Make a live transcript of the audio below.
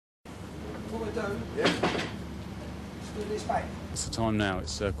It's the time now,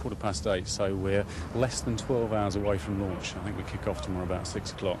 it's 8:15, so we're less than 12 hours away from launch. I think we kick off tomorrow about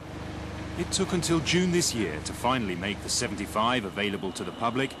 6 o'clock. It took until June this year to finally make the 75 available to the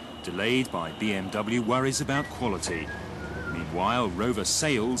public, delayed by BMW worries about quality. Meanwhile, Rover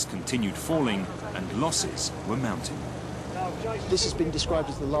sales continued falling and losses were mounting. This has been described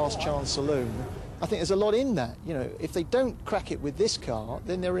as the last chance saloon. I think there's a lot in that. You know, if they don't crack it with this car,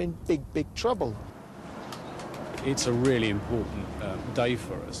 then they're in big, big trouble. It's a really important day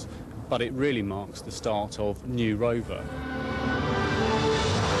for us, but it really marks the start of new Rover.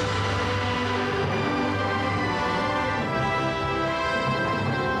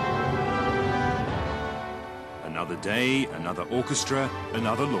 Another day, another orchestra,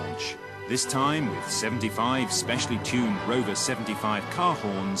 another launch. This time with 75 specially tuned Rover 75 car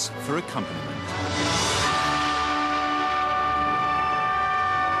horns for accompaniment.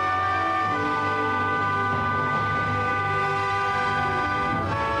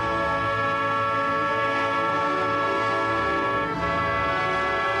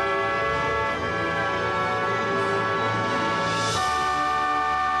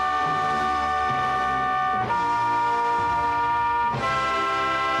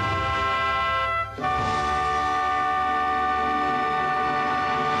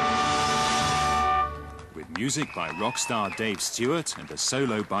 Music by rock star Dave Stewart and a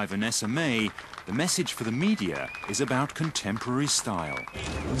solo by Vanessa May, the message for the media is about contemporary style.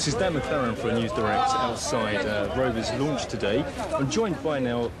 This is Dan McLaren for News Direct outside Rover's launch today. I'm joined by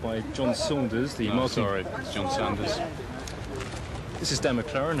John Saunders, the marketing... Sorry, it's John Sanders. This is Dan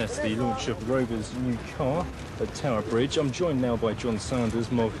McLaren at the launch of Rover's new car at Towerbridge. I'm joined now by John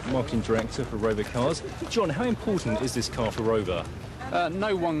Sanders, marketing director for Rover Cars. John, how important is this car for Rover?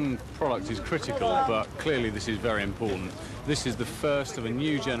 No one product is critical, but clearly this is very important. This is the first of a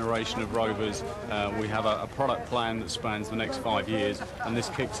new generation of Rovers. We have a product plan that spans the next 5 years, and this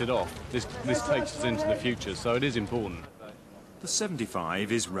kicks it off. This takes us into the future, so it is important. The 75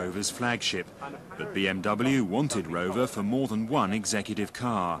 is Rover's flagship, but BMW wanted Rover for more than one executive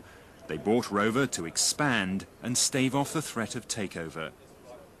car. They bought Rover to expand and stave off the threat of takeover.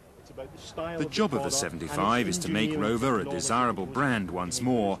 The job of the 75 is to make Rover a desirable brand once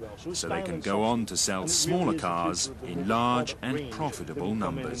more, so they can go on to sell smaller cars in large and profitable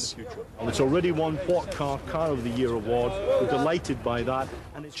numbers. It's already won What Car of the Year award. We're delighted by that.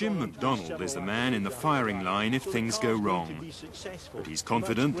 Jim McDonald is the man in the firing line if things go wrong. But he's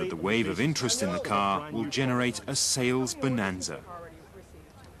confident that the wave of interest in the car will generate a sales bonanza.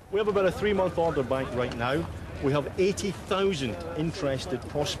 We have about a 3-month order bank right now. We have 80,000 interested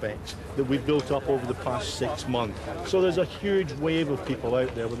prospects that we've built up over the past 6 months. So there's a huge wave of people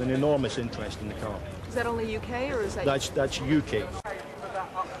out there with an enormous interest in the car. Is that only UK or is that... That's UK.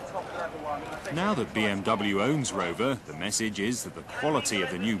 Now that BMW owns Rover, the message is that the quality of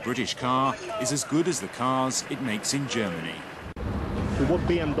the new British car is as good as the cars it makes in Germany. But what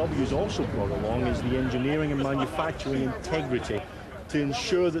BMW's also brought along is the engineering and manufacturing integrity to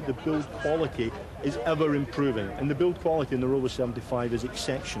ensure that the build quality is ever improving, and the build quality in the Rover 75 is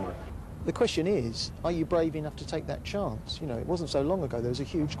exceptional. The question is, are you brave enough to take that chance? You know, it wasn't so long ago there was a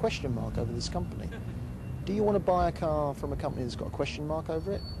huge question mark over this company. Do you want to buy a car from a company that's got a question mark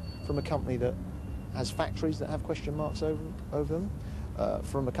over it? From a company that has factories that have question marks over them?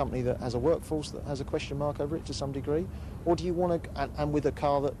 From a company that has a workforce that has a question mark over it to some degree? Or do you want to, and with a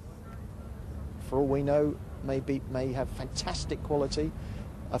car that, for all we know, may have fantastic quality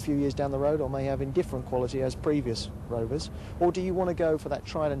a few years down the road, or may have indifferent quality as previous Rovers? Or do you want to go for that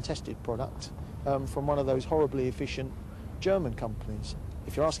tried and tested product from one of those horribly efficient German companies?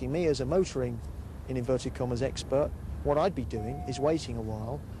 If you're asking me as a motoring, in inverted commas, expert, what I'd be doing is waiting a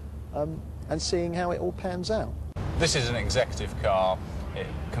while and seeing how it all pans out. This is an executive car. It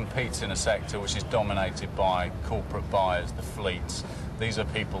competes in a sector which is dominated by corporate buyers, the fleets. These are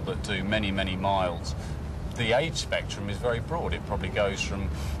people that do many, many miles. The age spectrum is very broad. It probably goes from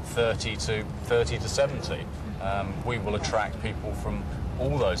 30 to 70. We will attract people from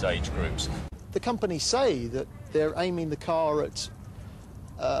all those age groups. The companies say that they're aiming the car at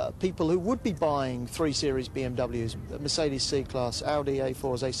people who would be buying 3 Series BMWs, Mercedes C-Class, Audi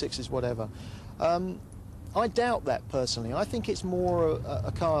A4s, A6s, whatever. I doubt that personally. I think it's more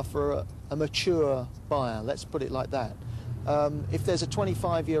a car for a mature buyer, let's put it like that. If there's a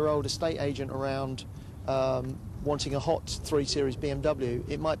 25-year-old estate agent around wanting a hot 3 Series BMW,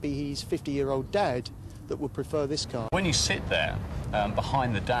 it might be his 50-year-old dad that would prefer this car. When you sit there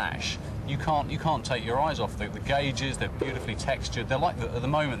behind the dash, you can't take your eyes off the gauges. They're beautifully textured. They're like at the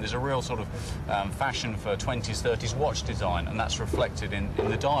moment there's a real sort of fashion for 20s, 30s watch design, and that's reflected in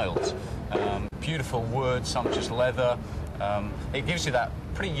the dials. Beautiful wood, sumptuous leather. It gives you that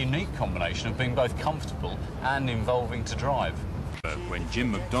pretty unique combination of being both comfortable and involving to drive. When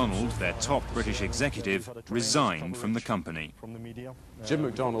Jim McDonald, their top British executive, resigned from the company. Jim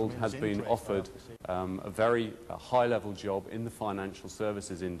McDonald has been offered a very high-level job in the financial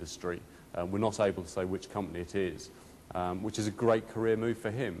services industry. We're not able to say which company it is, which is a great career move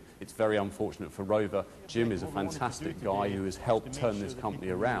for him. It's very unfortunate for Rover. Jim is a fantastic guy who has helped turn this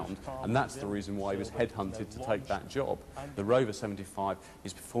company around, and that's the reason why he was headhunted to take that job. The Rover 75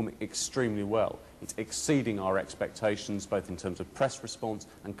 is performing extremely well. It's exceeding our expectations, both in terms of press response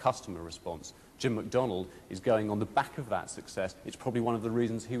and customer response. Jim McDonald is going on the back of that success. It's probably one of the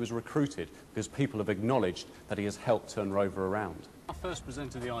reasons he was recruited, because people have acknowledged that he has helped turn Rover around. I first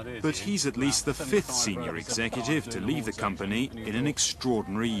presented the idea. But he's at least the 5th senior executive to leave the company in an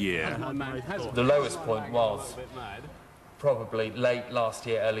extraordinary year. The lowest point was probably late last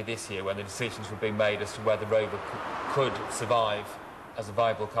year, early this year, when the decisions were being made as to whether Rover could survive as a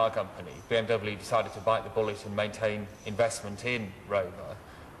viable car company. BMW decided to bite the bullet and maintain investment in Rover,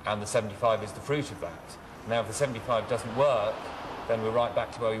 and the 75 is the fruit of that. Now, if the 75 doesn't work, then we're right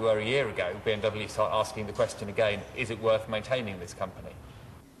back to where we were a year ago. BMW start asking the question again, is it worth maintaining this company?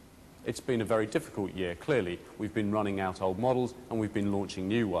 It's been a very difficult year, clearly. We've been running out old models and we've been launching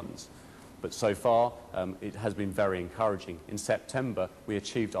new ones. But so far, it has been very encouraging. In September, we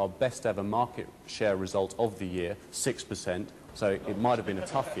achieved our best ever market share result of the year, 6%. So it might have been a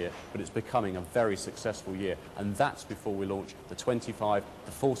tough year, but it's becoming a very successful year. And that's before we launch the 25,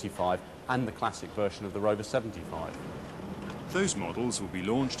 the 45 and the classic version of the Rover 75. Those models will be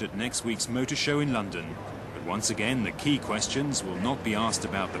launched at next week's motor show in London. But once again, the key questions will not be asked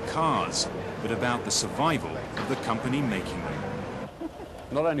about the cars, but about the survival of the company making them.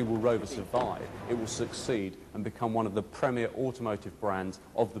 Not only will Rover survive, it will succeed and become one of the premier automotive brands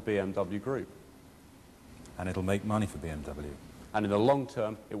of the BMW Group. And it'll make money for BMW. And in the long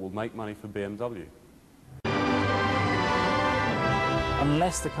term, it will make money for BMW.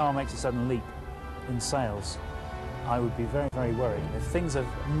 Unless the car makes a sudden leap in sales, I would be very, very worried. If things have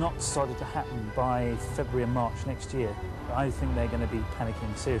not started to happen by February and March next year, I think they're going to be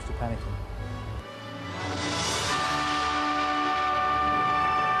panicking, seriously panicking.